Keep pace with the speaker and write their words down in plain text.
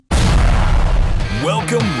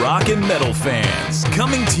Welcome, rock and metal fans.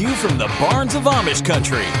 Coming to you from the barns of Amish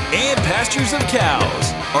country and pastures of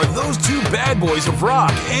cows are those two bad boys of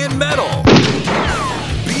rock and metal.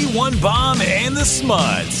 B1 Bomb and the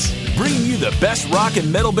Smuts, bringing you the best rock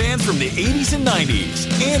and metal bands from the 80s and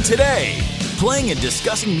 90s and today. Playing and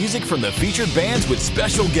discussing music from the featured bands with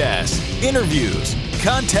special guests, interviews,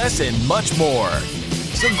 contests, and much more.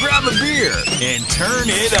 So grab a beer and turn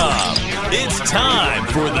it up. It's time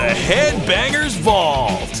for the Headbangers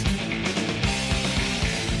Vault.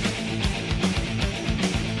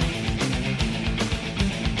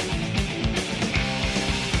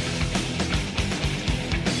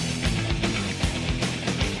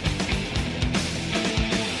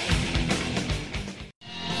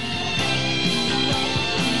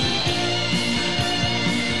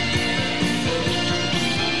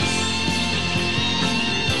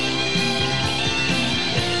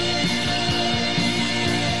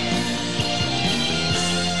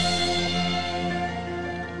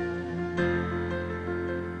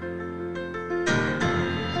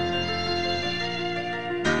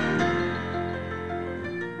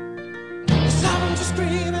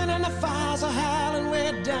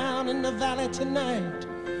 Tonight,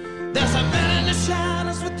 there's a man in the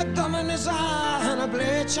shadows with the gun in his eye and a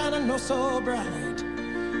blade shining oh so bright.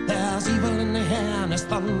 There's evil in the air and there's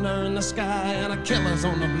thunder in the sky and a killer's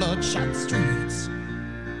on the bloodshot streets.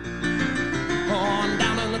 Oh, and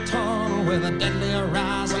down in the tunnel with a deadly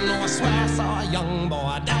horizon, oh, I swear I saw a young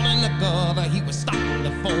boy down in the gutter. He was starting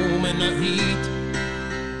to foam in the heat.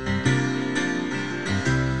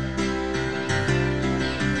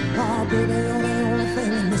 Oh, baby, you're the only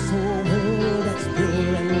thing in this whole world that's pure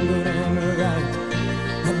and good and right.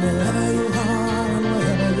 And wherever you are and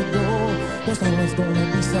wherever you go, there's always gonna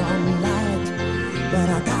be some light. But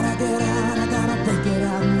I gotta get out, I gotta break it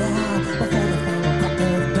out now before the final crack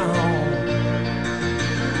of dawn.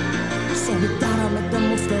 So we gotta make the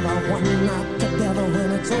most of our one night together.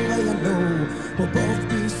 When it's over, you know we'll both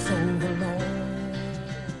be so alone.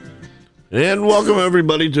 And welcome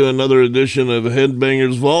everybody to another edition of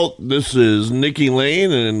Headbangers Vault. This is Nikki Lane,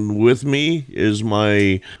 and with me is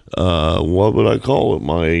my, what would I call it?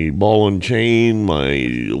 My ball and chain,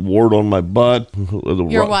 my wart on my butt.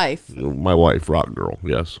 Your wife. My wife, Rock Girl,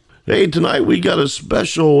 yes. Hey, tonight we got a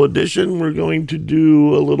special edition. We're going to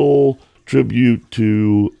do a little tribute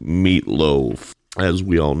to Meat Loaf. As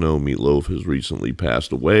we all know, Meat Loaf has recently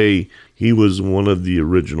passed away. He was one of the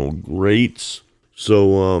original greats.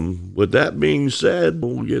 So, with that being said,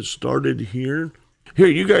 we'll get started here. Here,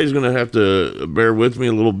 you guys are going to have to bear with me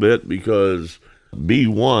a little bit because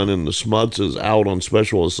B1 and the Smuts is out on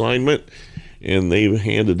special assignment, and they've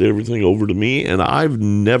handed everything over to me, and I've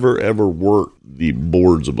never, ever worked the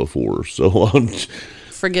boards before. So,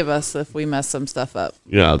 forgive us if we mess some stuff up.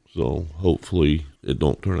 Yeah, so hopefully it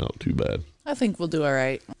don't turn out too bad. I think we'll do all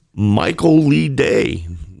right. Michael Lee Day,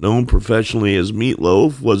 known professionally as Meat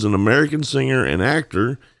Loaf, was an American singer and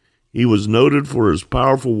actor. He was noted for his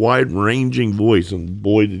powerful, wide-ranging voice, and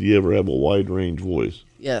boy, did he ever have a wide-range voice.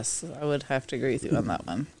 Yes, I would have to agree with you on that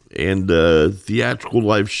one. And theatrical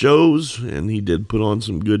live shows, and he did put on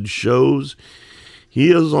some good shows.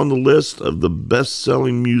 He is on the list of the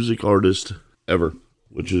best-selling music artists ever,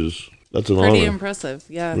 which is, that's an honor. Pretty impressive,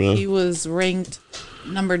 yeah. He was ranked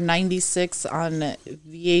number 96 on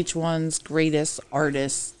VH1's Greatest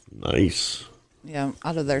Artists. Nice. Yeah,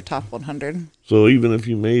 out of their top 100. So even if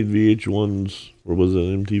you made VH1's, or was it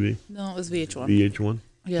MTV? No, it was VH1. VH1?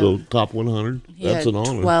 Yeah. So top 100? That's an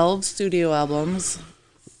honor. 12 studio albums,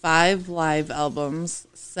 5 live albums,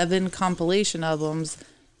 7 compilation albums,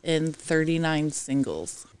 and 39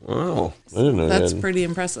 singles. Wow. I didn't know that. That's pretty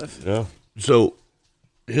impressive. Yeah. So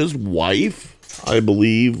his wife, I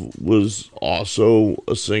believe, was also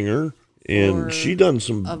a singer, and she done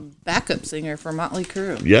some... A backup singer for Motley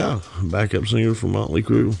Crue. Yeah, backup singer for Motley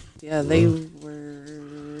Crue. Yeah, they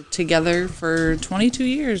were together for 22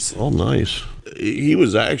 years. Oh, nice. He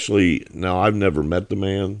was actually... Now, I've never met the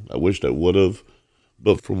man. I wished I would have.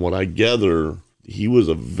 But from what I gather, he was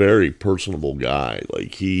a very personable guy.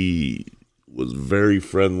 Like, he was very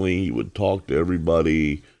friendly. He would talk to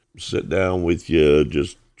everybody, sit down with you,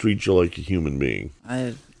 just treat you like a human being.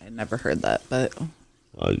 I never heard that, but...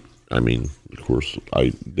 I mean, of course,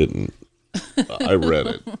 I didn't. I read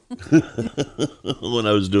it when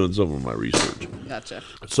I was doing some of my research. Gotcha.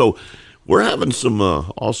 So we're having some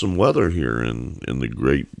awesome weather here in the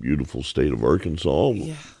great, beautiful state of Arkansas.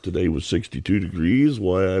 Yeah. Today was 62 degrees.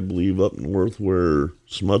 Why, I believe up north where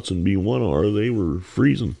Smuts and B1 are, they were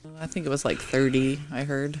freezing. I think it was like 30, I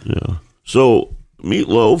heard. Yeah. So Meat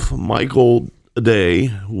Loaf, Michael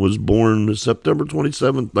Day was born September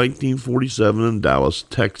 27th, 1947 in Dallas,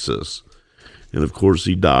 Texas. And of course,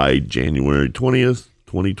 he died January 20th,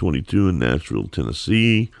 2022 in Nashville,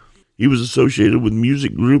 Tennessee. He was associated with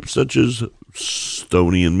music groups such as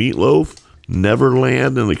Stoney and Meatloaf,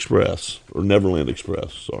 Neverland Express,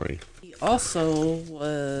 sorry. He also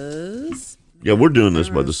was... Yeah, we're doing this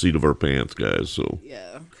by the seat of our pants, guys, so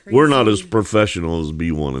Yeah. we're not as professional as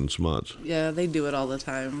B1 and Smuts. Yeah, they do it all the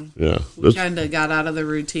time. Yeah. We kind of got out of the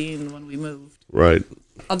routine when we moved. Right.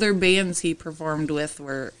 Other bands he performed with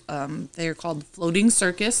were, they're called Floating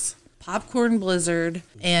Circus, Popcorn Blizzard,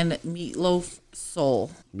 and Meatloaf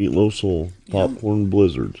Soul. Meatloaf Soul, Popcorn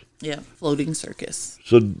Blizzard. Yeah, Floating Circus.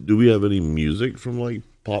 So do we have any music from like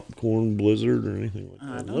Popcorn Blizzard or anything like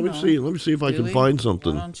that? don't Let know. me see if I Do can we? find Why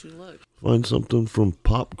something. don't you look? Find something from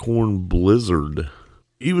Popcorn Blizzard.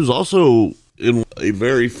 He was also in a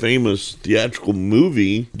very famous theatrical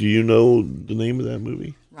movie. Do you know the name of that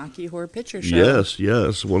movie? Rocky Horror Picture Show.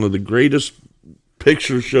 Yes. One of the greatest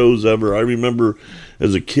picture shows ever. I remember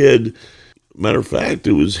as a kid, matter of fact,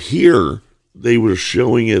 it was here. They were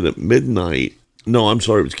showing it at midnight. No, I'm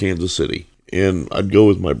sorry, it was Kansas City. And I'd go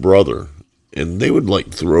with my brother, and they would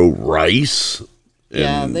like throw rice.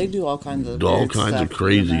 Yeah, And they do all kinds of all weird kinds of stuff doing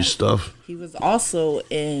crazy that. stuff. He was also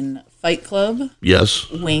in Fight Club, Yes.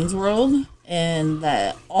 Wayne's World, and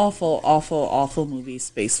that awful movie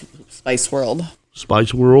Spice World.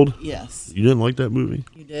 Spice World. Yes, You didn't like that movie?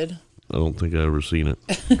 you did. I don't think I ever seen it.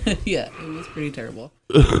 Yeah, it was pretty terrible.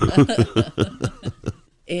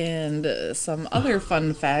 And some other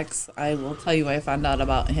fun facts I will tell you I found out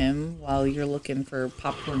about him while you're looking for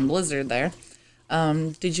Popcorn Blizzard there.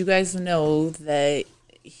 Did you guys know that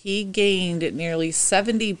he gained nearly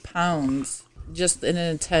 70 pounds just in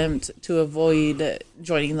an attempt to avoid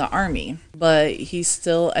joining the army? But he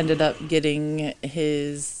still ended up getting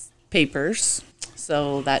his papers,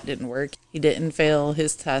 so that didn't work. He didn't fail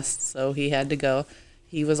his test, so he had to go.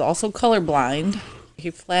 He was also colorblind.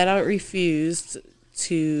 He flat out refused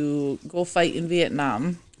to go fight in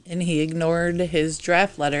Vietnam, and he ignored his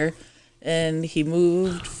draft letter, and he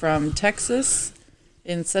moved from Texas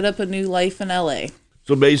and set up a new life in LA.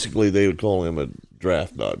 So basically, they would call him a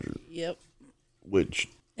draft dodger, Yep. which,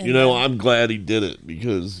 And you know, then- I'm glad he did it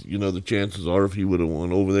because, you know, the chances are if he would have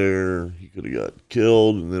went over there, he could have got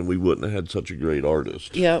killed, and then we wouldn't have had such a great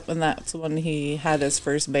artist. Yep, and that's when he had his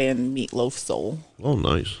first band, Meatloaf Soul. Oh,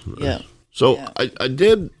 nice. Yeah. So Yeah. I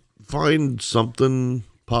did find something,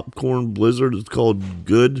 Popcorn Blizzard. It's called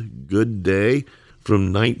Good Day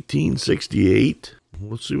from 1968.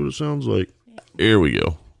 Let's see what it sounds like. Here we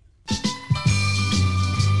go.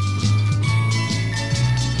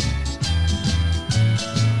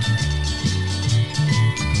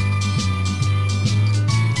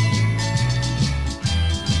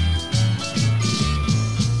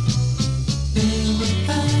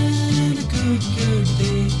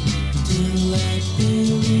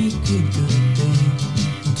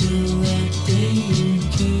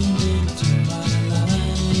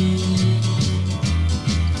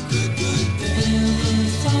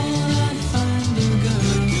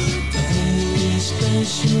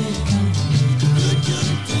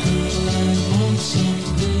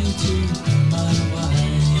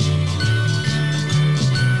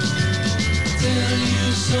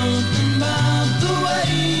 Something about the way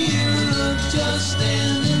you look just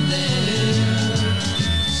standing there.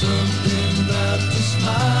 Something about the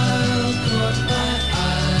smile caught my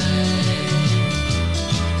eye.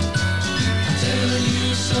 I tell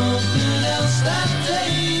you something else that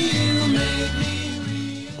day you made me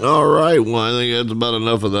realize. All right. Well, I think that's about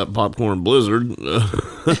enough of that Popcorn Blizzard.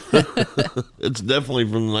 It's definitely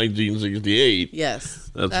from 1968.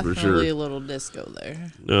 Yes. That's for definitely sure. a little disco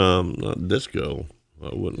there. Not disco. I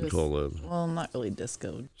wouldn't Just- call that. Well, not really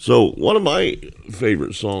disco. So one of my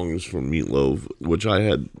favorite songs from Meatloaf, which I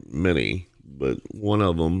had many, but one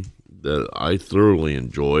of them that I thoroughly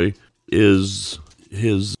enjoy is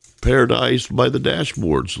his Paradise by the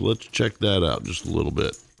Dashboard. So let's check that out just a little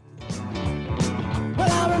bit.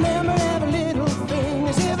 Well, I remember every little thing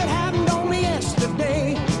as if it happened on me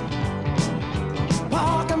yesterday.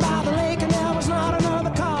 Walking by the lake and there was not another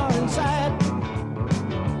car inside.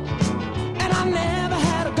 And I never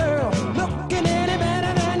had a girl looking any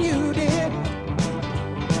better than you did.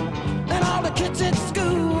 And all the kids at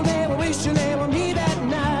school, they were wishing they were me that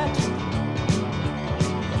night.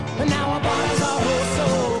 And now our bodies are oh so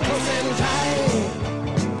close and tight.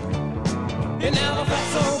 It never felt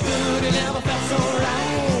so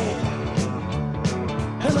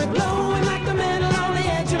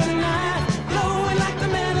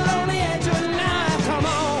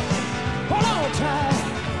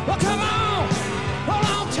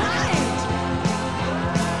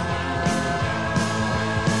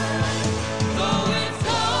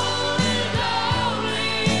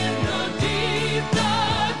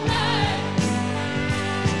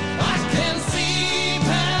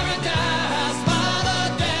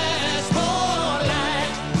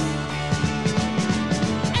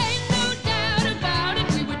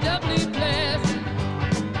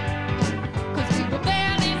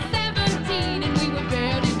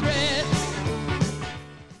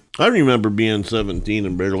I remember being 17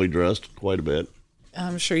 and barely dressed quite a bit.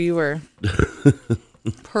 I'm sure you were.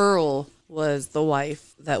 Pearl was the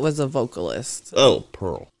wife that was a vocalist. Oh,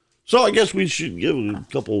 Pearl. So I guess we should give a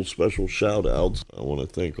couple special shout outs. I want to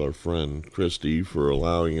thank our friend Christy for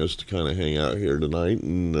allowing us to kind of hang out here tonight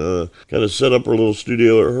and kind of set up our little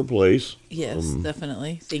studio at her place. Yes,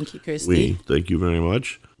 definitely. Thank you, We Christy. thank you very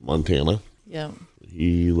much. Montana. Yeah.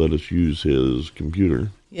 He let us use his computer.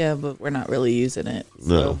 Yeah, but we're not really using it.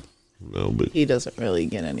 So No, but he doesn't really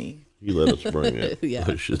get any. he let us bring it, Yeah.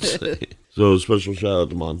 I should say. So special shout out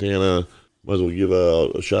to Montana. Might as well give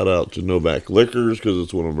out a shout out to Novak Liquors because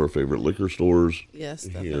it's one of our favorite liquor stores Yes,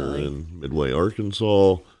 here definitely. in Midway,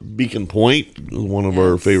 Arkansas. Beacon Point is one of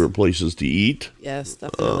our Yes. favorite places to eat. Yes,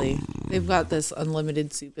 definitely. They've got this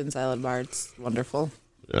unlimited soup and salad bar. It's wonderful.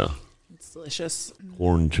 Yeah, It's delicious.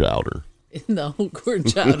 corn chowder. No, corn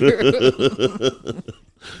chowder.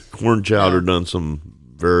 Corn chowder done some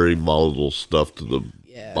very volatile stuff to the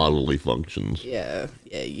Yeah. bodily functions. Yeah,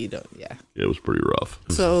 you don't. Yeah. It was pretty rough.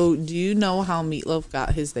 So, do you know how Meatloaf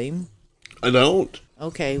got his name? I don't.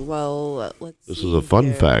 Okay, well, let's This see is a fun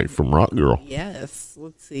here. fact from Rock Girl. Yes,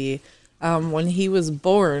 let's see. When he was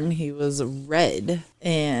born, he was red,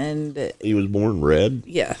 and He was born red.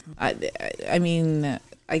 yeah, I mean,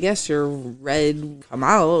 I guess your red come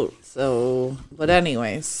out. So, but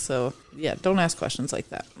anyways, so yeah, don't ask questions like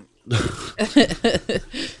that.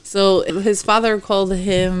 So his father called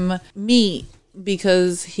him Meat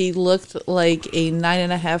because he looked like a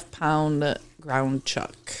 9.5 pound ground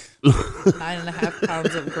chuck. 9.5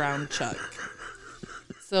 pounds of ground chuck.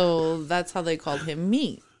 So that's how they called him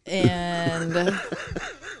Meat. And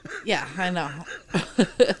yeah, I know.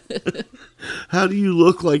 How do you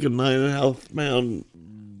look like a 9.5 pound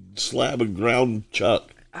slab of ground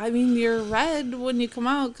chuck? I mean, you're red when you come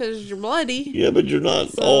out because you're bloody. Yeah, but you're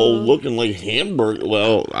not all looking like hamburger.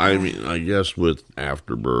 Well, I mean, I guess with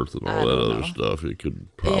afterbirth and all that don't other know. stuff, it could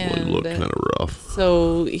probably And- look kind of rough.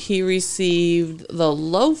 So he received the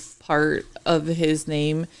loaf part of his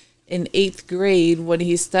name in 8th grade when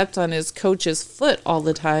he stepped on his coach's foot all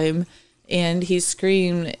the time and he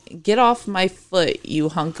screamed, "Get off my foot, you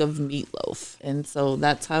hunk of meatloaf." And so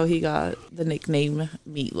that's how he got the nickname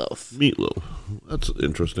Meatloaf. Meatloaf. That's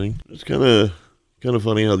interesting. It's kind of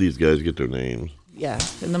funny how these guys get their names. Yeah,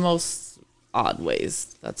 in the most odd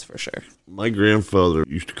ways, that's for sure. My grandfather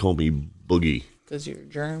used to call me Boogie. Because you're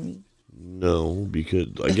German. No, because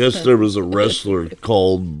I guess there was a wrestler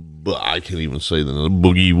called, I can't even say the name,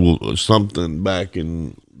 Boogie something back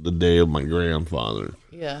in the day of my grandfather.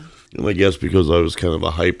 Yeah. And I guess because I was kind of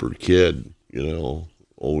a hyper kid,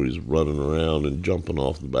 always running around and jumping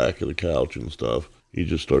off the back of the couch and stuff, he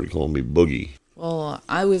just started calling me Boogie. Well,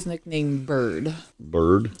 I was nicknamed Bird.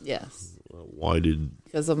 Bird? Yes. Why did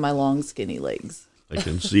Because of my long, skinny legs. I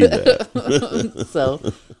can see that? So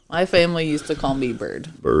my family used to call me Bird.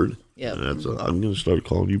 Bird? Yep. I'm going to start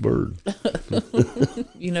calling you Bird.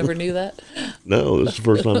 You never knew that? No, this is the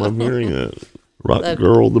first time I'm hearing that. Rock That-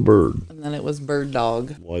 Girl the Bird. And then it was Bird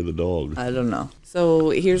Dog. Why the dog? I don't know. So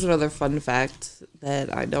here's another fun fact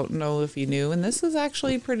that I don't know if you knew, and this is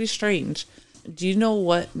actually pretty strange. Do you know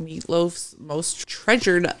what Meatloaf's most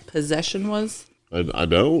treasured possession was? I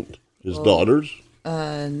don't. His daughters?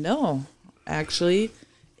 No. Actually,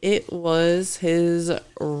 it was his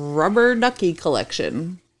rubber ducky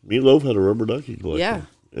collection. Meatloaf had a rubber ducky collection. Yeah.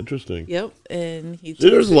 Interesting. Yep. And he See,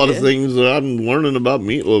 there's a lot of took it- things that I'm learning about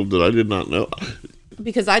Meatloaf that I did not know.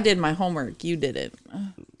 Because I did my homework. You didn't.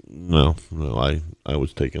 No, I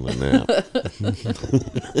was taking a nap.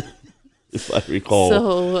 If I recall.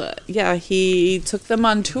 So, yeah, he took them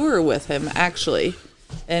on tour with him, actually,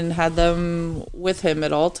 and had them with him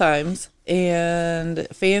at all times. And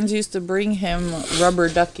fans used to bring him rubber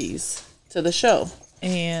duckies to the show.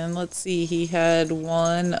 And let's see, he had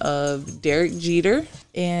one of Derek Jeter,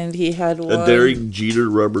 and he had one. A Derek Jeter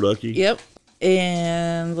rubber ducky? Yep.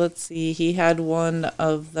 And let's see, he had one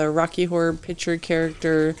of the Rocky Horror Picture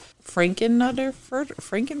character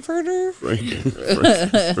Frankenfurter.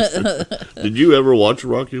 Did you ever watch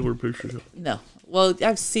Rocky Horror Picture Show? No. Well,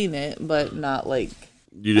 I've seen it, but not like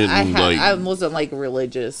You didn't I wasn't like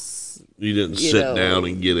religious. you didn't you sit know, down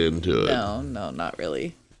and get into it. No, not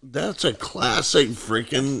really. That's a classic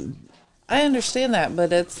freaking. I understand that,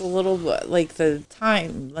 but it's a little bit like the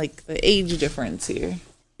time, like the age difference here.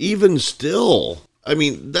 Even still, I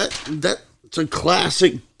mean that's a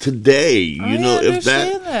classic today. You I know,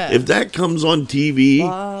 understand that. if that comes on TV,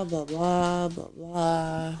 Blah blah blah blah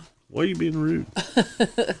blah. why are you being rude?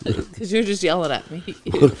 Because you're just yelling at me.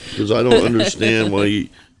 Because I don't understand why you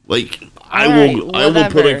like. I All right, will put a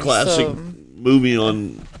whatever, classic so- movie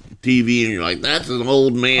on TV and you're like, that's an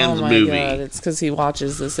old man's Oh my movie. god, it's because he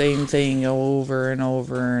watches the same thing over and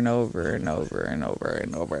over and over and over and over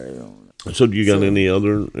and over. So do you got So- any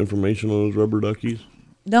other information on those rubber duckies?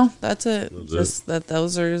 No, that's it. That's Just that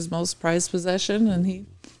those are his most prized possession, and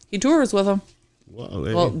he tours with them. Wow,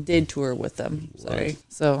 hey. Well, did tour with them. Sorry. Right.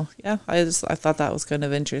 So yeah, I thought that was kind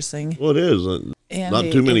of interesting. Well, it is. And Not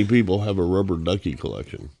it- too many people have a rubber ducky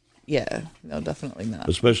collection, Yeah, no, definitely not.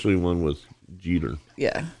 especially one with Jeter.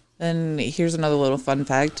 Yeah. And here's another little fun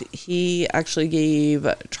fact. He actually gave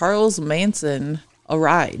Charles Manson a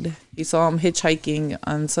ride. He saw him hitchhiking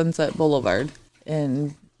on Sunset Boulevard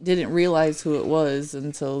and didn't realize who it was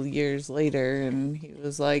until years later. And he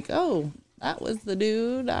was like, oh, that was the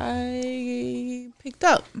dude I picked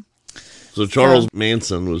up. So Charles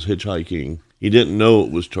Manson was hitchhiking. He didn't know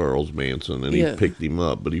it was Charles Manson, and he Yeah. picked him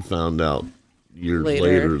up, but he found out years Later.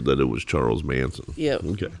 later that it was Charles Manson. Yep.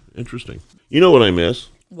 Okay, interesting. You know what I miss?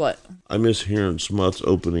 What? I miss hearing Smuts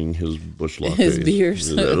opening his bush lattes. His beers.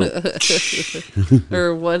 That'll-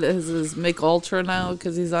 Or what is his Mick Ultra now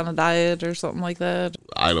because he's on a diet or something like that?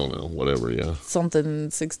 I don't know, whatever, yeah.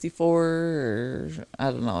 Something 64 or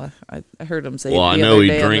I don't know. I heard him say. Well, it I the know other he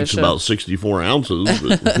day on the drinks show. about 64 ounces.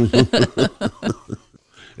 But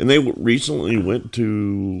and they recently went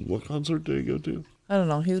to, what concert did they go to? I don't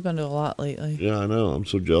know. He's been to a lot lately. Yeah, I know. I'm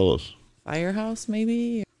so jealous. Firehouse,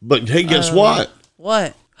 maybe. But hey, guess what?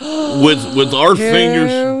 What? With our Here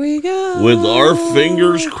fingers we go. with our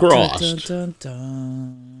fingers crossed. Dun, dun,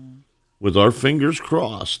 dun. with our fingers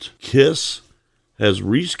crossed, Kiss has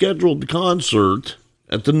rescheduled the concert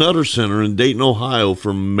at the Nutter Center in Dayton, Ohio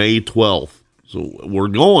for May 12th. So we're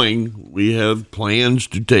going. We have plans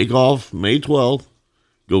to take off May 12th,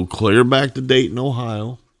 go clear back to Dayton,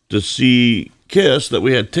 Ohio to see Kiss that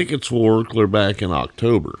we had tickets for clear back in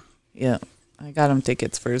October. Yeah, I got him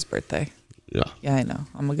tickets for his birthday. Yeah, Yeah, I know.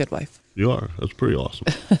 I'm a good wife. you are. That's pretty awesome.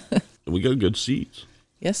 And we got good seats.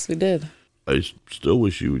 Yes, we did. I still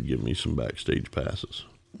wish you would give me some backstage passes.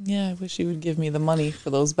 Yeah, I wish he would give me the money for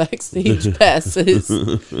those backstage passes.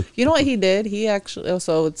 You know what he did? He actually,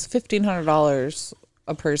 so it's $1,500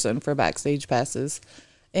 a person for backstage passes.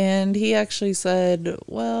 And he actually said,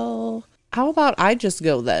 well, how about I just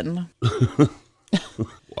go then?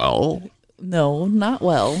 Well, No, not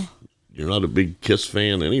well. you're not a big Kiss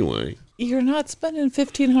fan anyway. You're not spending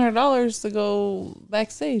 $1,500 to go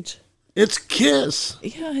backstage. It's Kiss.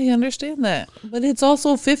 Yeah, I understand that. But it's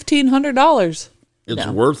also $1,500. It's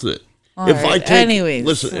No. worth it. All if I right, take, anyways.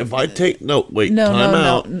 listen, if I take, no, wait, No, time no,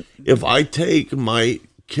 out. no. If I take my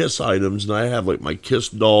Kiss items and I have like my Kiss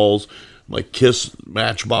dolls, my Kiss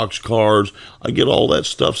Matchbox cards, I get all that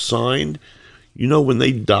stuff signed. You know, when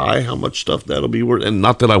they die, how much stuff that'll be worth. And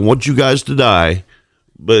not that I want you guys to die,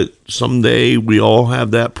 but someday we all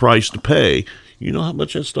have that price to pay. You know how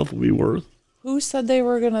much that stuff will be worth? Who said they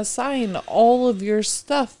were going to sign all of your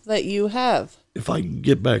stuff that you have? If I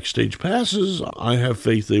get backstage passes, I have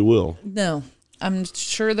faith they will. No. I'm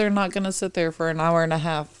sure they're not going to sit there for an hour and a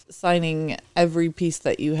half signing every piece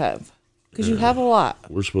that you have. Because you have a lot.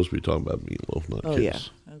 We're supposed to be talking about Meatloaf, not Oh, Kiss.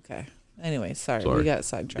 yeah. Okay. Anyway, sorry. Sorry. We got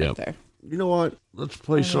sidetracked Yep. there. You know what? Let's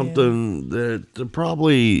play something that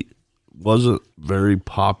probably wasn't very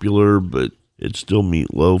popular, but it's still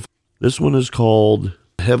Meatloaf. This one is called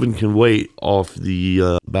Heaven Can Wait off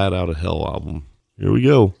the Bat Out of Hell album. Here we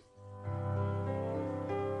go.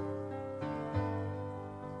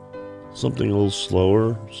 Something a little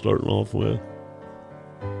slower, starting off with.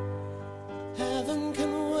 Heaven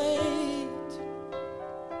can wait,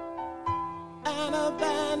 and a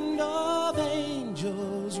band of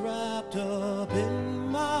angels wrapped up in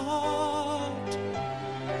my heart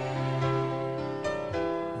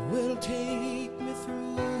will take me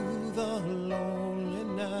through the lonely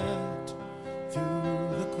night, through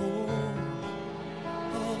the cold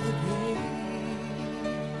of the pain.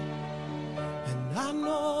 And I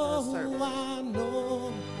know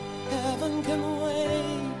heaven can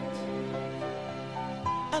wait,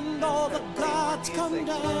 and all the gods come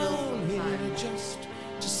down here just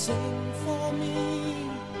to sing for me.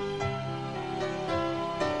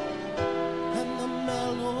 And the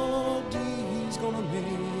melody's gonna make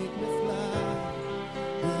me fly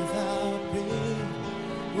without pain,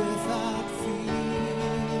 without fear.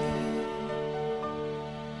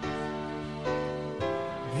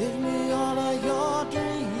 Give me all of your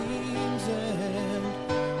dreams and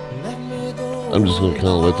let me go. I'm just going to kind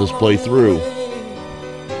of let this play through.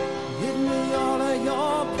 Give me all of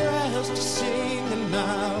your prayers to sing, and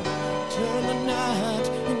I'll turn the night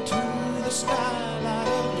into the skylight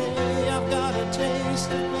of day. I've got a taste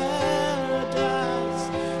of paradise.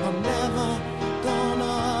 I'm never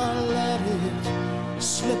gonna let it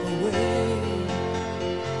slip away.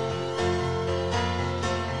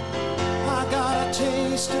 got a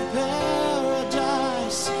taste of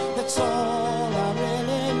paradise. That's all I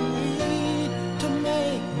really need to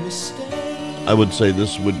make me stay. I would say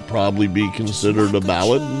this would probably be considered a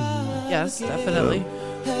ballad. Yes, definitely.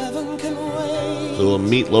 Heaven can wait. So a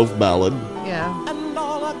Meatloaf ballad. Yeah. And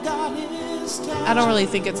all I got is time. I don't really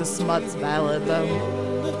think it's a Smuts ballad, though.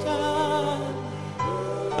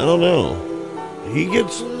 I don't know. He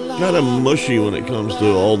gets kind of mushy when it comes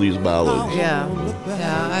to all these ballads. Yeah.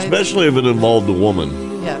 Yeah. Especially if it involved a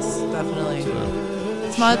woman. Yes, definitely.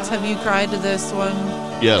 Smuts, have you cried to this one?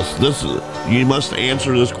 Yes, you must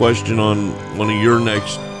answer this question on one of your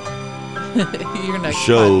next Your next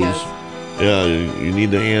shows. podcast. Yeah, you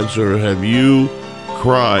need to answer, have you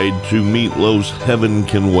cried to Meatloaf's Heaven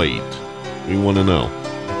Can Wait? We want to know.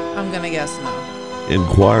 I'm going to guess no.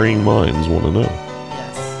 Inquiring minds want to know.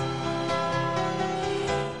 Yes.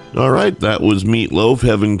 All right, that was Meatloaf,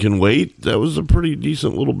 Heaven Can Wait. That was a pretty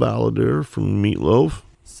decent little ballad there from Meatloaf.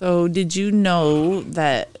 So, did you know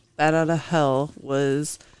that Bat Out of Hell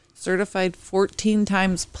was certified 14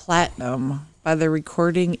 times platinum by the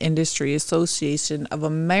Recording Industry Association of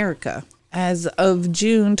America? As of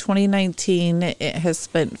June 2019, it has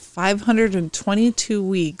spent 522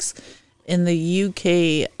 weeks in the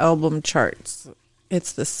UK album charts.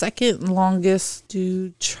 It's the second longest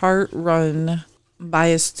to chart run by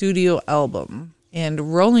a studio album.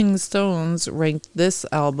 And Rolling Stones ranked this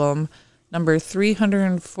album number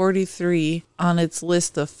 343 on its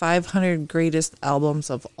list of 500 greatest albums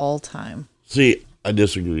of all time. See, I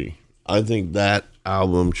disagree. I think that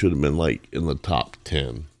album should have been like in the top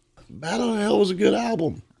 10. Bat Out of Hell was a good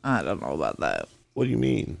album. I don't know about that. What do you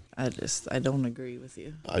mean? I don't agree with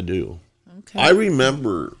you. I do. Okay. I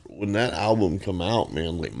remember when that album come out,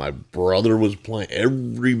 man, like my brother was playing,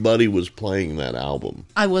 everybody was playing that album.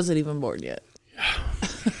 I wasn't even born yet.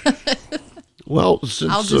 Well,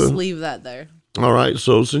 since I'll just leave that there. all right,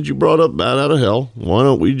 so since you brought up Bat Out of Hell, why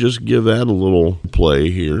don't we just give that a little play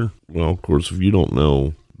here? Well, of course, if you don't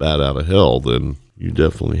know Bat Out of Hell, then you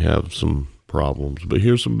definitely have some problems. But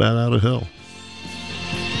here's some Bat Out of Hell,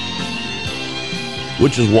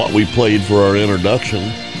 which is what we played for our introduction,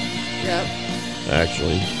 Yep.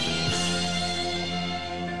 actually.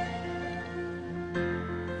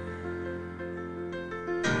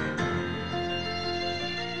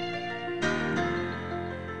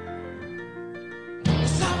 The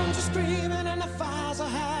sounds are screaming and the fires are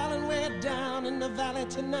howling way down in the valley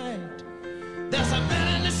tonight. There's a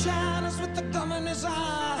man in the shadows with a gun in his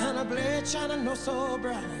eye and a blade shining oh so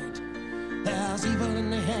bright. There's evil in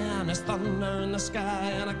the air and there's thunder in the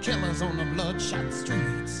sky and a killer's on the bloodshot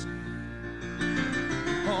streets.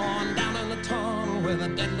 Oh, and down in the tunnel with a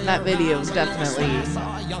deadly That video is horizon, definitely I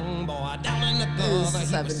saw a young boy down in the gutter. He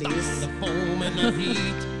was 70s. starting to foam in the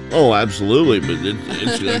heat. Oh, absolutely, but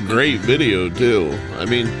it's a great video, too. I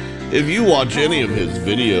mean, if you watch any of his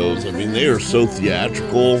videos, I mean, they are so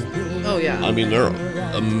theatrical. Oh, yeah. I mean, they're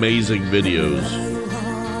amazing videos.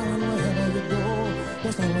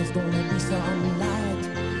 There's always gonna be some light,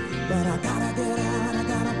 but I gotta get out, I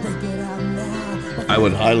gotta break it out now. I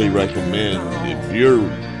would highly recommend, if you're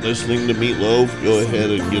listening to Meatloaf, go ahead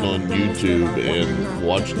and get on YouTube and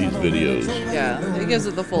watch these videos. Yeah, it gives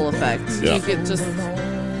it the full effect. Yeah. You get just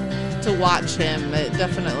to watch him. It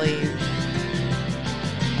definitely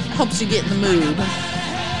helps you get in the mood.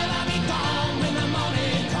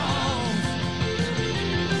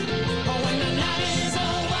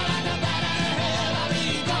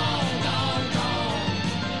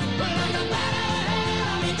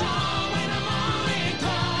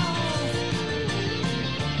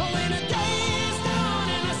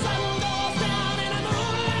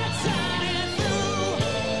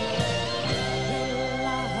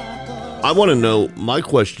 I want to know, my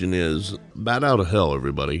question is, Bat Out of Hell,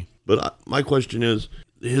 everybody, but my question is,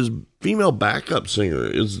 his female backup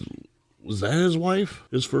singer, was that his wife,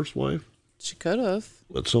 his first wife? She could have.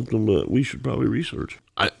 That's something that we should probably research.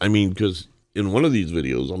 I mean, because in one of these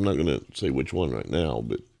videos, I'm not going to say which one right now,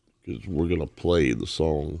 but because we're going to play the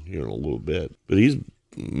song here in a little bit. But he's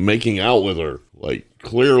making out with her. Like,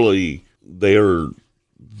 clearly, they are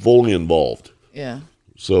fully involved. Yeah.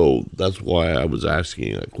 So that's why I was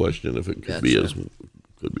asking that question, if it could be Gotcha.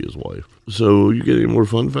 his wife. So you get any more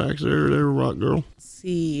fun facts there, Rock Girl?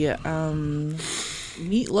 See,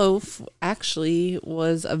 Meatloaf actually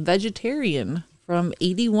was a vegetarian from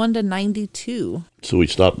 81 to 92. So he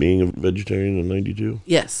stopped being a vegetarian in 92?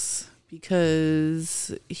 Yes,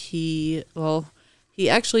 because he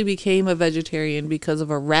actually became a vegetarian because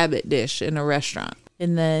of a rabbit dish in a restaurant.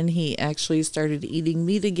 And then he actually started eating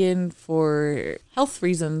meat again for health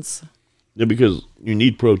reasons. Yeah, because you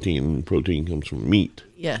need protein, and protein comes from meat.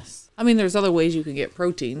 Yes. I mean, there's other ways you can get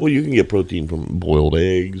protein. Well, you can get protein from boiled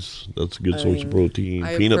eggs. That's a good source of protein. I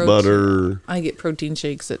have Peanut protein- butter. I get protein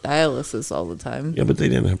shakes at dialysis all the time. Yeah, but they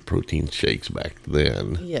didn't have protein shakes back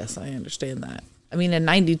then. Yes, I understand that. I mean, in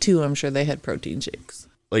 92, I'm sure they had protein shakes.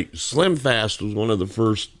 Like Slim Fast was one of the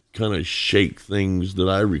first kind of shake things that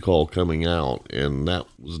I recall coming out, and that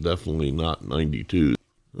was definitely not 92.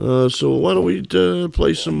 So why don't we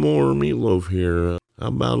play some more Meatloaf here? How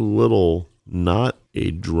about a little Not a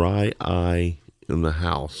Dry Eye in the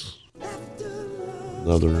House?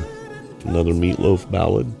 Another Meatloaf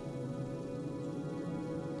ballad.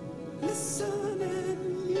 Listen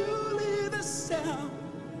and you'll hear the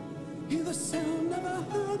sound of a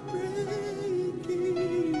heart breaking.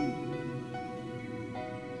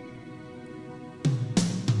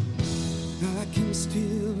 I can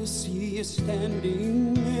still see you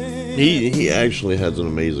standing there. He actually has an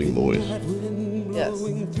amazing voice. That wind Yes.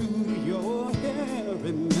 blowing through your hair.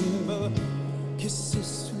 Remember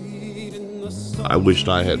kisses sweet in the sun. I wished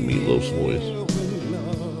I had Meatloaf's voice.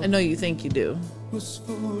 I know you think you do. Was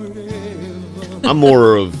forever. I'm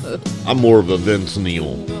more of a Vince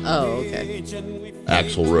Neil, Oh, okay.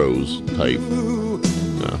 Axl Rose type.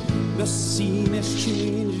 Yeah. The scene has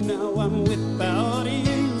changed, now I'm without you.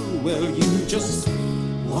 Well, you just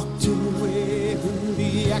walked away when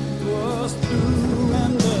the act was through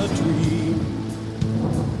and the dream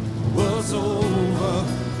was over.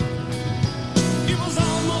 It was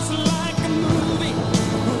almost like a movie,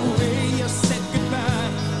 the way you said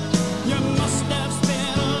goodbye. You must have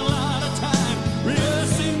spent a lot of time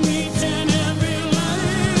rehearsing each and every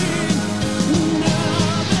line.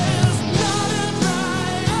 Now there's not a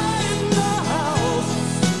dry eye in the house.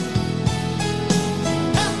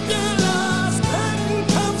 After last curtain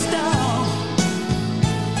comes down,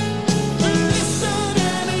 listen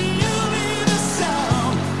and you'll hear the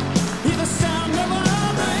sound of a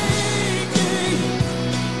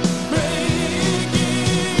breaking.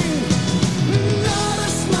 Not a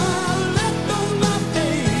smile left on my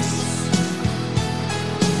face.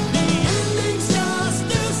 The ending's just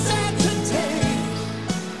too sad to take.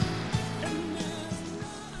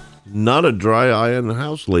 Not a Dry Eye in the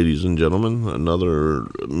House, ladies and gentlemen. Another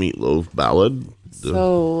Meatloaf ballad.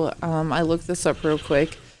 So I looked this up real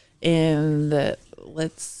quick, and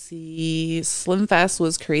let's see. Slim Fast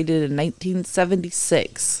was created in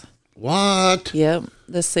 1976. What? Yep.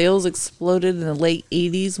 The sales exploded in the late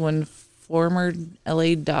 80s when former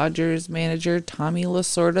LA Dodgers manager Tommy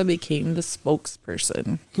Lasorda became the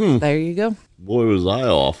spokesperson. There you go. Boy, was I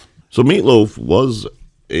off. So Meatloaf was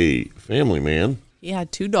a family man, He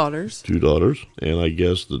had 2 daughters. 2 daughters, and I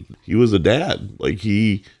guess that he was a dad. Like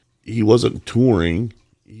he wasn't touring.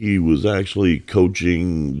 He was actually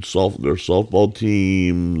coaching their softball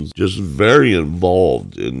teams, just very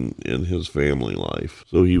involved in his family life.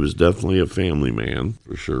 So he was definitely a family man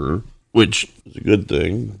for sure, which is a good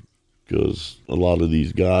thing because a lot of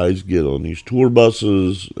these guys get on these tour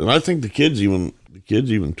buses, and I think the kids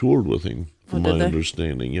even toured with him, from did my they?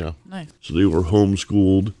 understanding. Yeah. Nice. So they were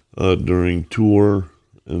homeschooled during tour,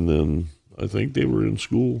 and then I think they were in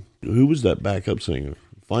school. Who was that backup singer?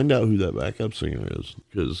 Find out who that backup singer is,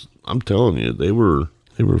 because I'm telling you, they were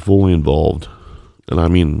fully involved, and I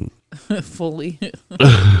mean, Fully.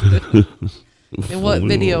 And what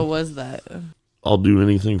video was that? I'll do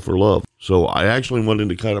anything for love. So I actually wanted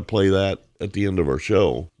to kind of play that at the end of our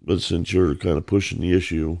show, but since you're kind of pushing the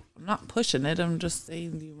issue, I'm not pushing it. I'm just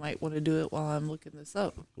saying you might want to do it while I'm looking this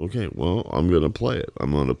up. okay, well, I'm going to play it.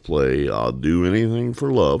 I'm going to play I'll Do Anything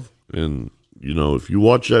for Love. And, you know, if you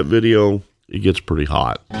watch that video, it gets pretty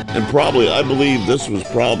hot. And probably, I believe this was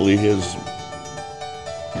probably his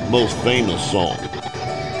most famous song.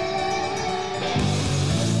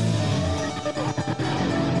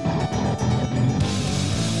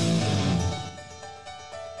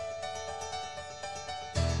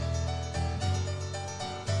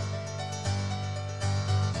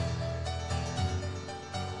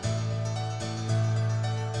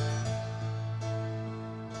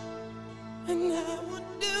 And I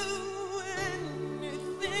would do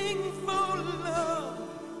anything for love.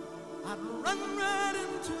 I'd run right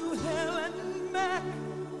into hell and back.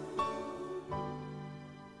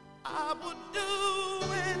 I would do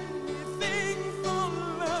anything for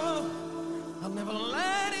love. I'll never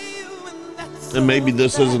lie to you, and that's And maybe all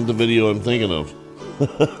this that isn't the video I'm thinking of. I'll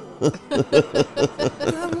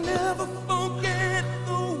never forget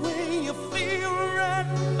the way you feel right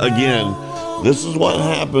now. Again, this is what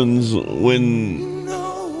happens when,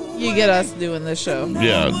 You get us doing this show.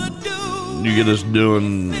 yeah, you get us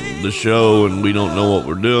doing the show and we don't know what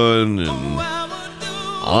we're doing, and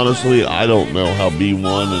Honestly, I don't know how B1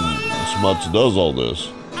 and Smuts does all this.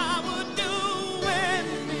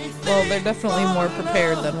 Well, they're definitely more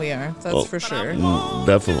prepared than we are. That's for sure.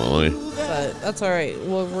 Definitely. But that's all right.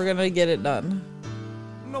 Well, we're gonna get it done.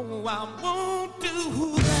 No, I won't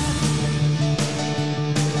do that.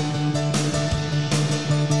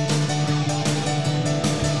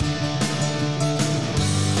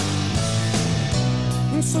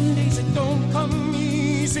 And some days it don't come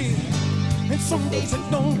easy, and some days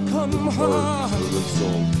it don't come hard.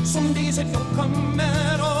 Some days it don't come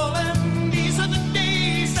at all, and these are the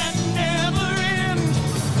days that never end.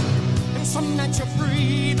 And some nights you're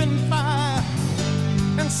breathing fire,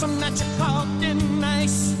 and some nights you're caught in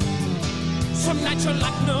ice. Some nights you're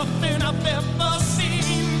like nothing I've ever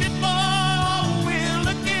seen before. Will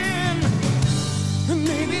again, and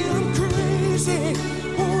maybe I'm crazy.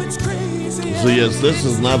 Oh, it's crazy. So yes, this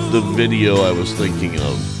is not the video I was thinking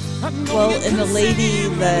of. Well, and the lady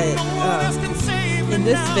that in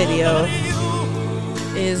this video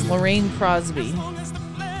is Lorraine Crosby.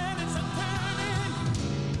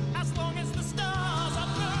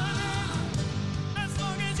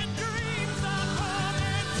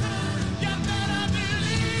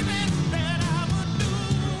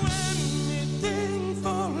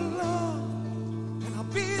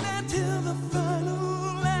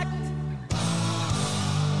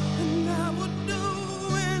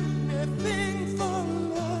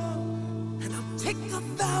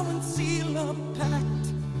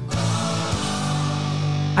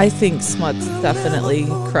 I think Smuts definitely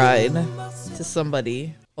cried to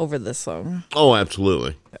somebody over this song. Oh,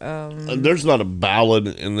 absolutely. There's not a ballad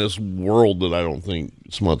in this world that I don't think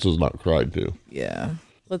Smuts has not cried to. Yeah.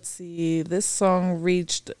 Let's see. This song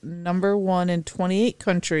reached number 1 in 28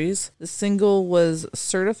 countries. The single was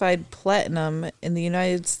certified platinum in the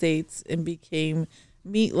United States and became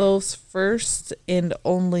Meat Loaf's first and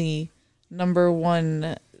only number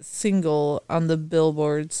 1 single on the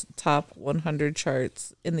Billboard's top 100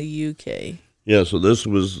 charts in the UK. Yeah, so this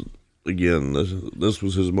was, again, this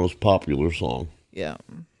was his most popular song. Yeah.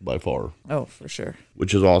 By far. Oh, for sure.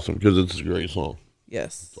 Which is awesome, because it's a great song.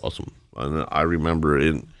 Yes. It's awesome. And I remember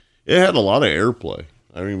it had a lot of airplay.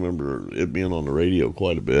 I remember it being on the radio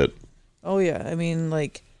quite a bit. Oh, yeah. I mean,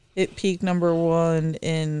 like, it peaked number 1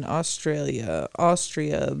 in Australia,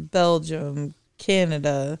 Austria, Belgium,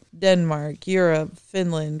 Canada, Denmark, Europe,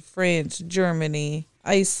 Finland, France, Germany,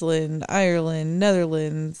 Iceland, Ireland,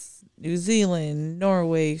 Netherlands, New Zealand,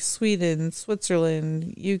 Norway, Sweden,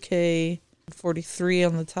 Switzerland, UK, 43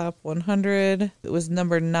 on the top 100. It was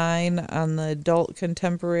number 9 on the adult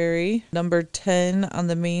contemporary, number 10 on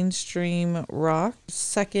the mainstream rock,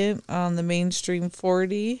 second on the mainstream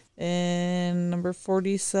 40, and number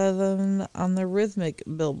 47 on the rhythmic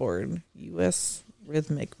Billboard, U.S.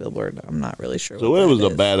 rhythmic Billboard. I'm not really sure. So it was a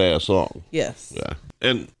badass song. Yes. Yeah.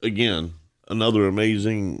 And again, another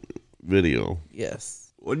amazing video.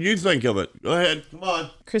 Yes. What do you think of it? Go ahead. Come on.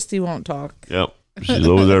 Christy won't talk. Yep. She's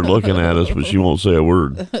over there looking at us, but she won't say a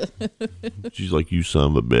word. She's like, you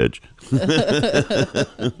son of a bitch.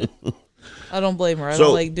 I don't blame her. I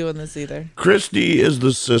don't like doing this either. Christy is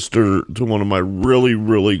the sister to one of my really,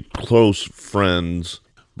 really close friends.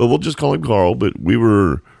 But we'll just call him Carl. But we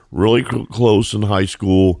were really close in high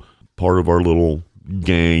school. Part of our little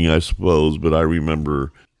gang, I suppose. But I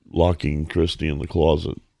remember locking Christy in the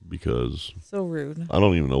closet because... So rude. I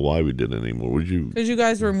don't even know why we did it anymore. Would you? Because you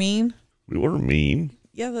guys were mean? We were mean.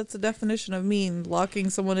 Yeah, that's the definition of mean. Locking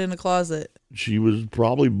someone in a closet. She was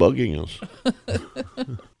probably bugging us.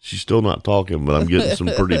 She's still not talking, but I'm getting some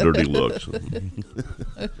pretty dirty looks.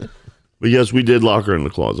 But yes, we did lock her in the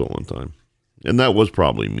closet one time. And that was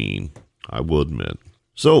probably mean, I will admit.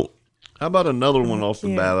 So, how about another one off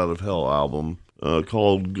the Bat Out of Hell album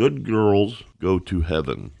called Good Girls Go to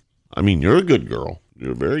Heaven? I mean, you're a good girl.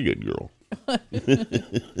 You're a very good girl.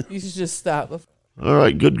 You should just stop. All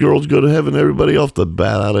right, Good Girls Go to Heaven, everybody, off the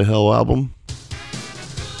Bat Out of Hell album.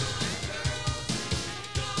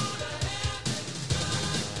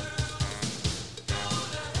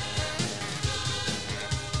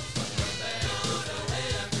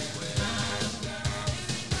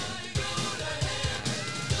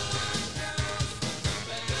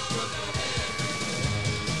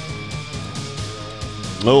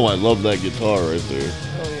 Oh, I love that guitar right there.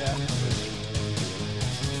 Oh, yeah.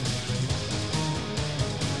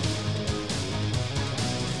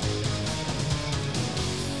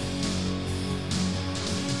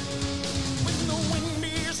 When the wind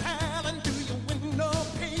is howling through your window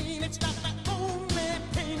pane, it's not the only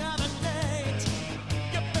pain of the night.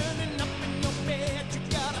 You're burning up in your bed, you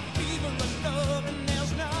got a fever of love, and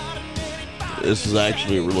there's not anybody. This is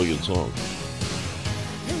actually a really good song.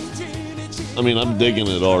 I mean, I'm digging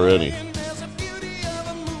it already.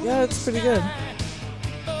 Yeah, it's pretty good.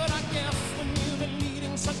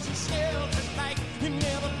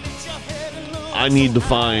 I need to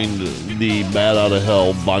find the Bad Out of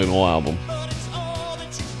Hell vinyl album.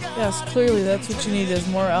 Yes, clearly that's what you need is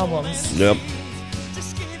more albums. Yep.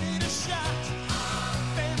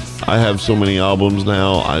 I have so many albums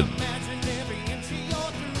now,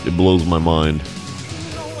 it blows my mind.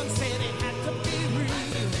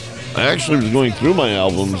 I actually was going through my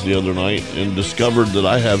albums the other night and discovered that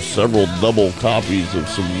I have several double copies of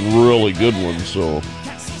some really good ones, so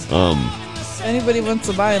If anybody wants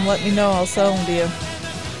to buy them, let me know. I'll sell them to you.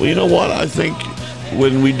 well, you know what? I think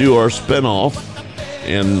when we do our spinoff,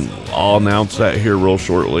 and I'll announce that here real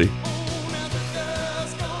shortly.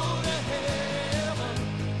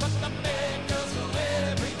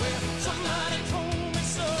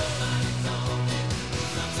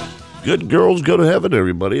 Good Girls Go to Heaven,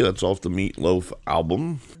 everybody. That's off the Meatloaf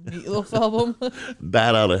album. Meatloaf album.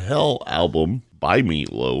 Bad Out of Hell album by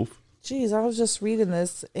Meatloaf. Jeez, I was just reading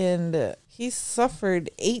this, and he suffered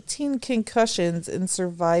 18 concussions and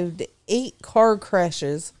survived 8 car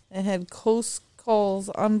crashes and had close calls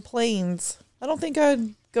on planes. I don't think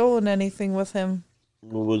I'd go in anything with him.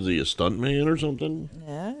 What was he, a stuntman or something?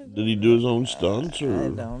 Yeah. Did he do his own stunts? I Or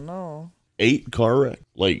don't know. 8 car wrecks?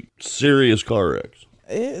 Like, serious car wrecks.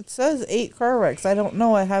 It says 8 car wrecks. I don't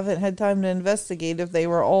know. I haven't had time to investigate if they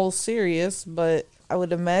were all serious, but I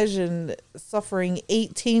would imagine suffering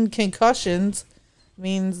 18 concussions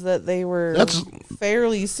means that they were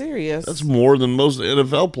fairly serious. That's more than most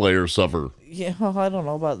NFL players suffer. Yeah, I don't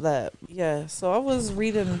know about that. Yeah, so I was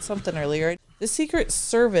reading something earlier. The Secret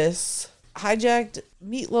Service hijacked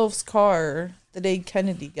Meatloaf's car the day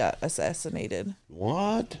Kennedy got assassinated.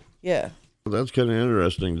 What? Yeah, That's kind of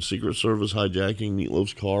interesting. The Secret Service hijacking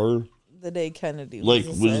Meatloaf's car. the day Kennedy was Like,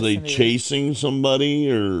 was they assassinated. chasing somebody,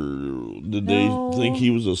 or did No. they think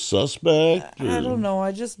he was a suspect? I or- don't know.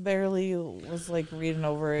 I just barely was like reading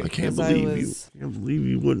over it. I can't 'cause believe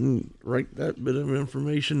you wouldn't write that bit of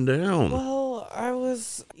information down. Well, I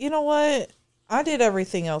was. You know what? I did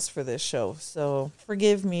everything else for this show, so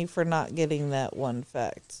forgive me for not getting that one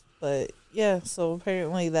fact. But yeah, so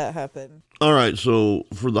apparently that happened. All right, so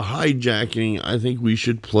for the hijacking, I think we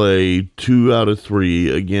should play 2 out of 3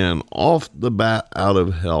 again off the Bat Out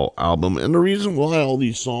of Hell album. And the reason why all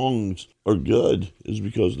these songs are good is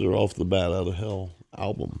because they're off the Bat Out of Hell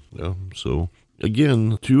album. Yeah, so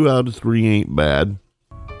again, 2 out of 3 ain't bad.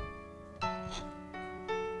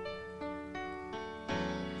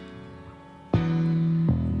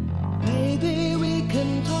 Maybe we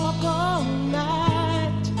can talk all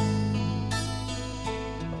night,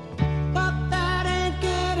 but that ain't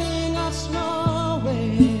getting us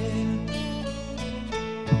nowhere.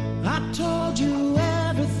 I told you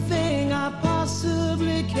everything I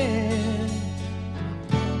possibly can.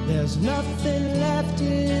 There's nothing left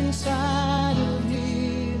inside of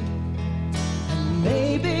me, and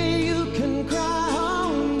maybe you can cry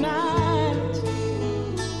all night,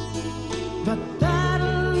 but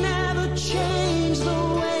that'll never change the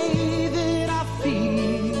way that I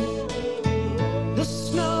feel. The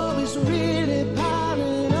snow is really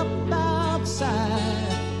piling up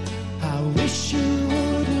outside. I wish you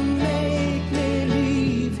wouldn't make me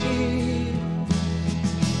leave here.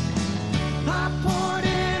 I poured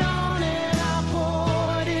it on and I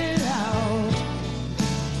poured it out.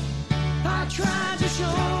 I tried to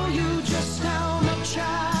show you just how much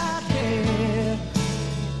I care.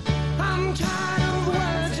 I'm tired of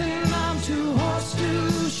words and I'm too hoarse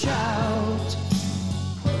to shout.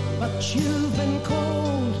 But you've been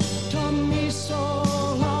cold to me so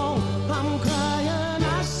long. I'm crying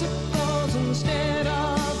icicles instead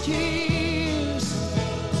of tears.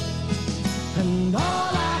 And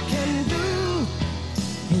all I can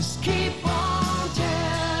do is keep on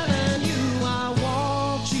telling you I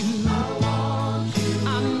want you.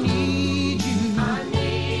 I need you.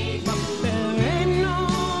 But there ain't no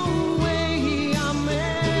way I'm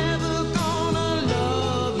ever gonna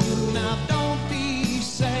love you. Now don't be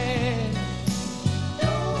sad.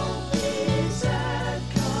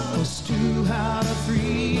 'Cause 2 out of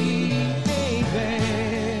 3 ain't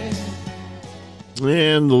bad.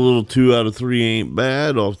 And the little 2 out of 3 ain't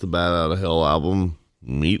bad off the Bat Out of Hell album,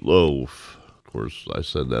 Meatloaf. Of course, I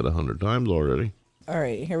said that 100 times already. All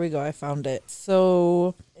right, here we go. I found it.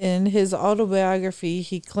 So, in his autobiography,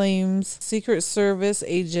 he claims Secret Service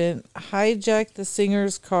agent hijacked the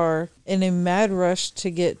singer's car in a mad rush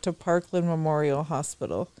to get to Parkland Memorial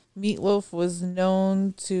Hospital. Meatloaf was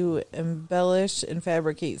known to embellish and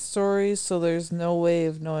fabricate stories, so there's no way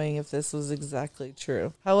of knowing if this was exactly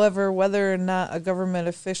true. However, whether or not a government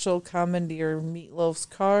official commandeered Meatloaf's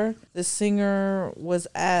car, the singer was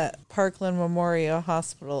at Parkland Memorial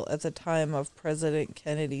Hospital at the time of President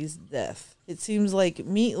Kennedy's death. It seems like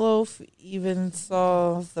Meatloaf even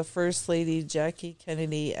saw the First Lady Jackie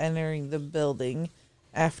Kennedy entering the building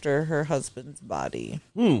after her husband's body.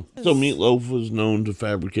 So Meatloaf was known to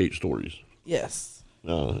fabricate stories. Yes.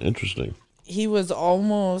 Interesting. He was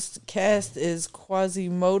almost cast as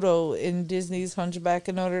Quasimodo in Disney's Hunchback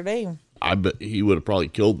of Notre Dame. I bet he would have probably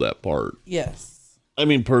killed that part. Yes. I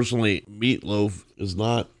mean, personally, Meatloaf is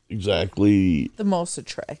not exactly The most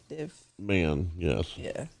attractive. man, yes.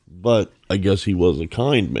 Yeah. But I guess he was a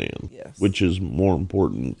kind man, Yes. which is more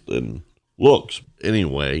important than looks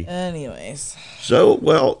anyway. Anyways. So,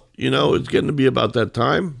 well, it's getting to be about that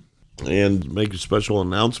time, and make a special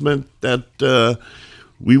announcement that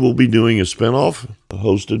we will be doing a spinoff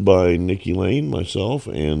hosted by Nikki Lane, myself,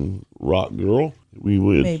 and Rock Girl. We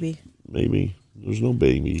would Maybe. There's no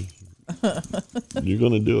baby. You're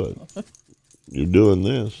going to do it. You're doing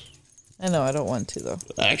this. I know, I don't want to, though.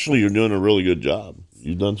 Actually, you're doing a really good job.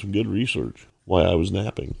 You've done some good research. Why I was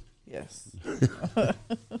napping. Yes.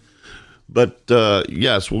 But,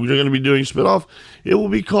 yes, we're going to be doing a spinoff. It will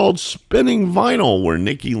be called Spinning Vinyl, where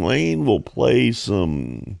Nikki Lane will play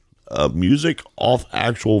some music off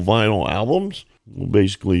actual vinyl albums. We'll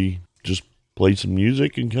basically just play some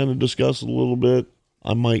music and kind of discuss a little bit.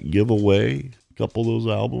 I might give away a couple of those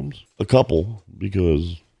albums. A couple,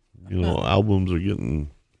 because, albums are getting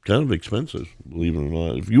kind of expensive, believe it or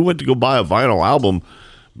not. If you went to go buy a vinyl album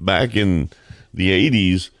back in the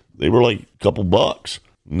 80s, they were like a couple bucks.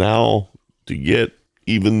 Now, to get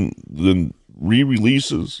even the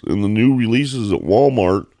re-releases and the new releases at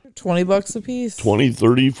Walmart, $20 a piece. 20,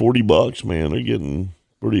 30, 40 bucks, man. They're getting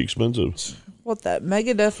pretty expensive. What, that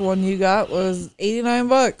Megadeth one you got was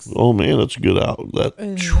 $89. Oh, man, that's a good out. That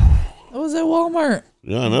was at Walmart.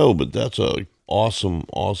 Yeah, I know, but that's a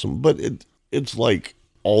awesome. But it's like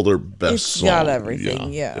all their best It's songs. got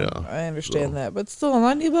everything, yeah. I understand that, but still,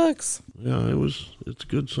 $90. Yeah, it's a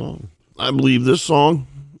good song. I believe this song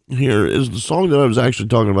here is the song that I was actually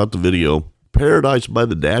talking about, the video. Paradise by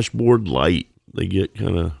the Dashboard Light. They get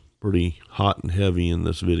kind of pretty hot and heavy in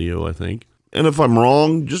this video, I think. And if I'm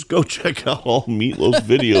wrong, just go check out all Meatloaf's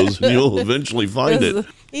videos and you'll eventually find it.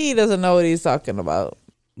 He doesn't know what he's talking about.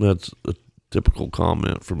 That's a typical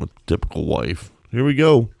comment from a typical wife. Here we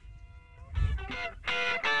go.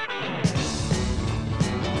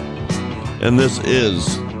 And this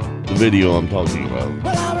is the video I'm talking about.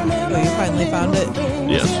 Well, I remember Oh, you finally found it?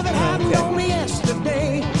 Yes. If it happened Okay. only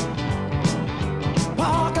yesterday.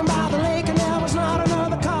 Walking by the lake and there was not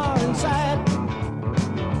another car inside.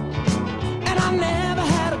 And I never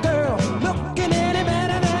had a girl looking any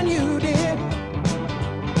better than you did.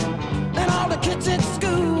 And all the kids at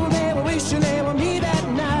school, they were wishing they were me that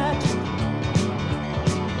night.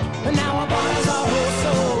 And now our bodies are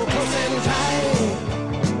so close and tight.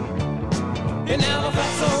 It never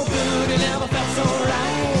felt so good, it never felt so right.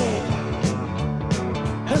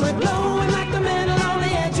 And we're blowing like the metal on the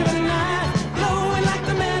edge of a knife. Blowing like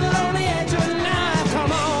the metal on the edge of a knife.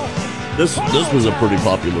 Come on. This was a pretty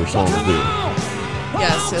popular song, Come too. on.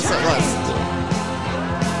 Yes, it was.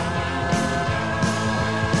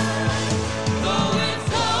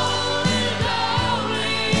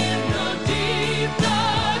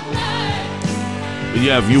 But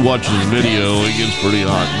yeah, if you watch this video, it gets pretty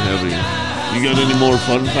hot and heavy. You got any more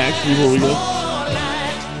fun facts before we go?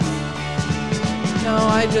 No,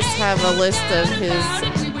 I just have a list of his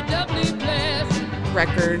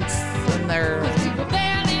records in their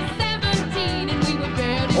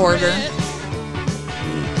order.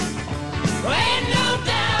 Ain't no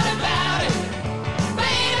doubt about it.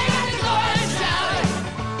 Baby, got to go and shout it.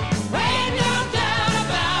 Ain't no doubt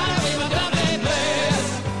about it. We were doubly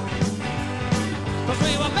blessed. 'Cause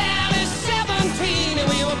we were barely 17 and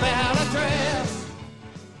we were barely dressed.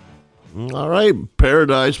 All right,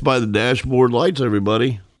 Paradise by the Dashboard Lights,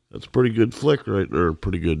 everybody. That's a pretty good flick, right? Or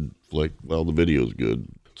pretty good flick. Well, the video's good.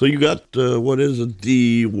 So you got, what is it?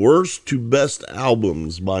 The worst to best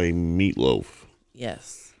albums by Meatloaf.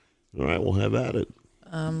 Yes. All right, we'll have at it.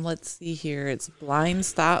 Let's see here. It's Blind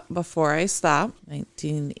Stop Before I Stop,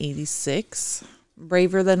 1986.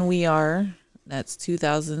 Braver Than We Are, that's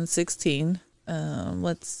 2016.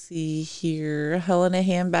 Let's see here. Hell in a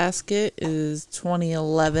Handbasket is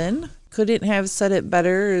 2011. Couldn't Have Said It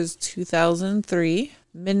Better is 2003.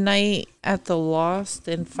 Midnight at the Lost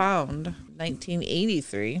and Found,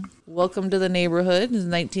 1983. Welcome to the Neighborhood is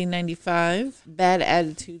 1995. Bad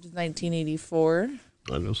Attitude is 1984.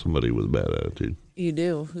 I know somebody with a bad attitude. You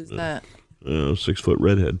do? Who's that? 6-foot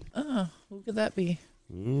redhead. Oh, who could that be?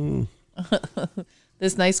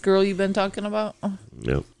 This nice girl you've been talking about?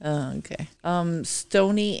 Yep. Oh, okay.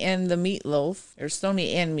 Stoney and Meatloaf.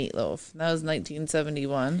 That was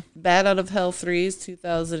 1971. Bad Out of Hell 3 is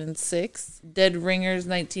 2006. Dead Ringers,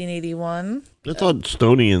 1981. I thought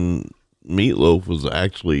Stoney and Meatloaf was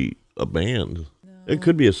actually a band. No. It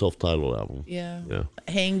could be a self-titled album. Yeah. Yeah.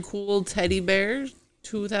 Hang Cool Teddy Bear,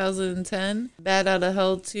 2010. Bad Out of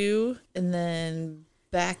Hell 2. And then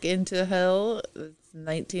Back into Hell,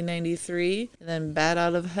 1993, and then Bad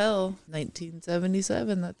Out of Hell,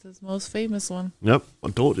 1977. That's his most famous one. Yep, I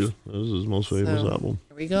told you. This is his most famous album.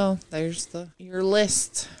 There we go. There's your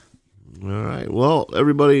list. All right. Well,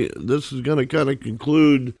 everybody, this is going to kind of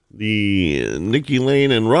conclude the Nikki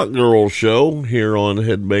Lane and Rock Girl show here on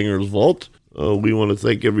Headbangers Vault. We want to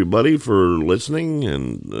thank everybody for listening,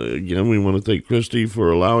 and again, we want to thank Christy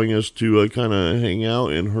for allowing us to kind of hang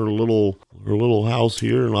out in her little house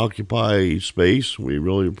here and occupy space. We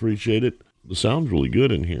really appreciate it. The sound's really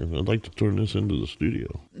good in here. I'd like to turn this into the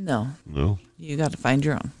studio. No, No, you got to find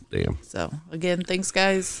your own. damn. So again, thanks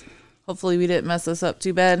guys. Hopefully we didn't mess this up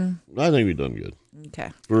too bad. I think we've done good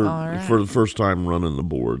Okay. for All right. the first time running the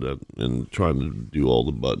board and trying to do all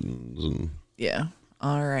the buttons and. Yeah.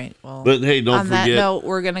 All right. Well, But hey, don't on forget. that note,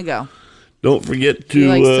 we're gonna go. Don't forget He to.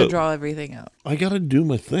 likes to draw everything out. I gotta do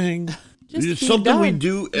my thing. Just It's be something we done.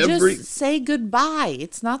 do every. Just say goodbye.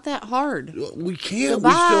 It's not that hard. We can't.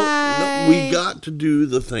 Goodbye. We got to do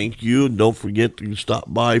the thank you. Don't forget to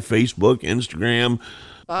stop by Facebook, Instagram,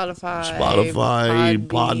 Spotify,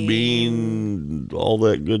 Podbean, all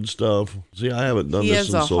that good stuff. See, I haven't done He this has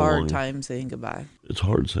in a so hard long. time saying goodbye It's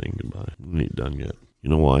hard saying goodbye. We ain't done yet. You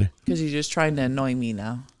know why? because you're just trying to annoy me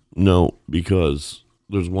now. No, because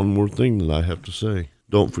there's one more thing that I have to say.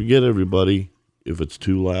 Don't forget, everybody, if it's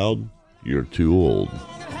too loud, you're too old.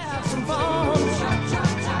 Have some fun. Well,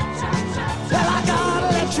 I gotta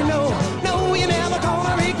let you know, no, you're never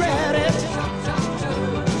gonna regret it.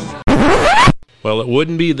 Well, it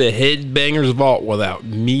wouldn't be the Headbangers Vault without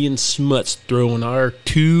me and Smuts throwing our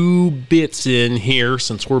 2 bits in here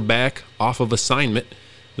since we're back off of assignment.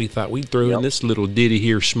 We thought we'd throw in this little ditty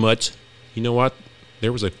here, Smuts. You know what?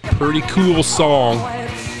 There was a pretty cool song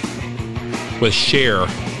with Cher,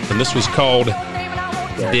 and this was called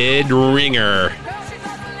Dead Ringer.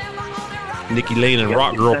 Nikki Lane and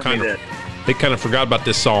Rock Girl kind of forgot about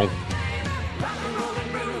this song.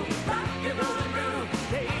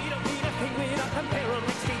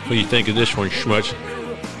 What do you think of this one, Schmutz?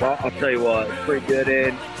 Well, I'll tell you what, it's pretty good.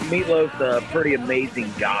 And Meatloaf's a pretty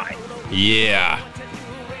amazing guy. Yeah.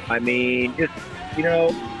 I mean, just,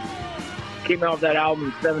 came out with that album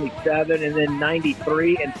in 77 and then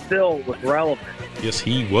 93 and still was relevant. Yes,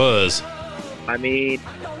 he was. I mean,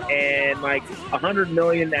 and like 100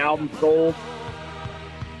 million albums sold.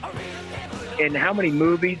 And how many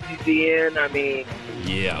movies is he in? I mean,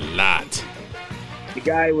 Yeah, a lot. the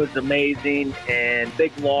guy was amazing and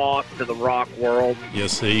big loss to the rock world.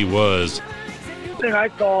 Yes, he was. Thing I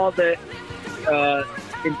saw that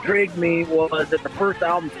intrigued me was that the first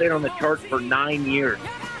album stayed on the charts for 9 years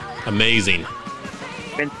Amazing.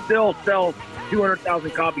 and still sells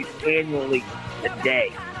 200,000 copies annually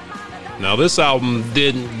today. Now, this album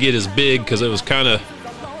didn't get as big because it was kind of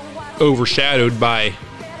overshadowed by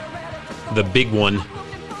the big one.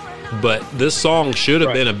 But this song should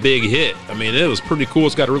have been a big hit. I mean, it was pretty cool.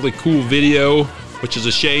 It's got a really cool video, which is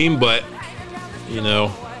a shame, but,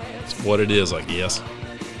 it's what it is, I guess.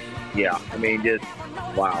 Yeah, I mean, just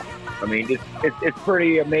wow. I mean, just it's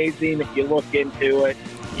pretty amazing if you look into it.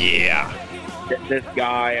 Yeah. This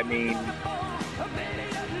guy, I mean,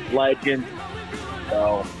 legend.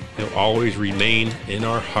 So, He'll always remain in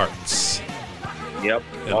our hearts. yep.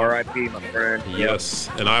 Yeah. R.I.P. my friend. Yep. Yes.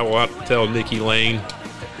 And I want to tell Nikki Lane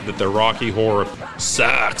that the Rocky Horror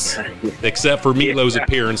sucks. Except for Meatloaf's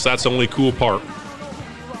appearance. That's the only cool part.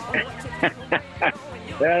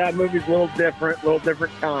 Yeah, that movie's a little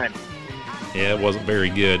different time. Yeah, it wasn't very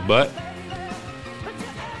good, but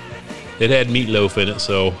it had Meatloaf in it,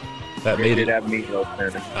 so that made it Have Meatloaf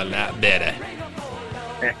in it. a lot better.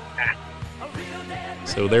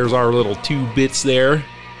 So there's our little 2 bits there.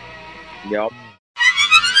 Yep.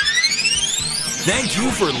 Thank you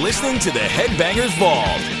for listening to the Headbangers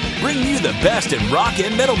Vault, bringing you the best in rock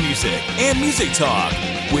and metal music and music talk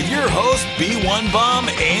with your hosts B1 Bomb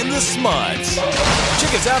and the Smuts.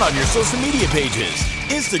 Check us out on your social media pages,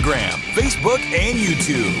 Instagram, Facebook, and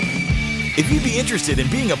YouTube. If you'd be interested in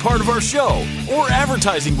being a part of our show or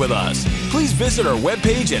advertising with us, please visit our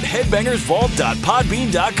webpage at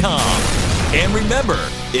headbangersvault.podbean.com. And remember,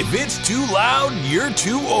 if it's too loud, you're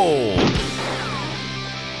too old.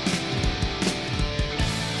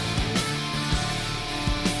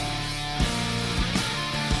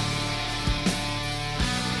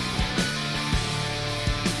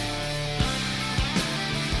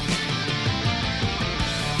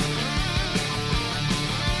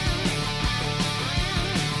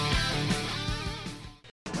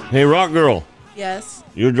 Hey, Rock Girl, Yes.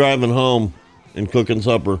 you're driving home and cooking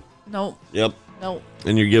supper. Nope. Yep. Nope.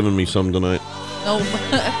 And you're giving me some tonight. Nope.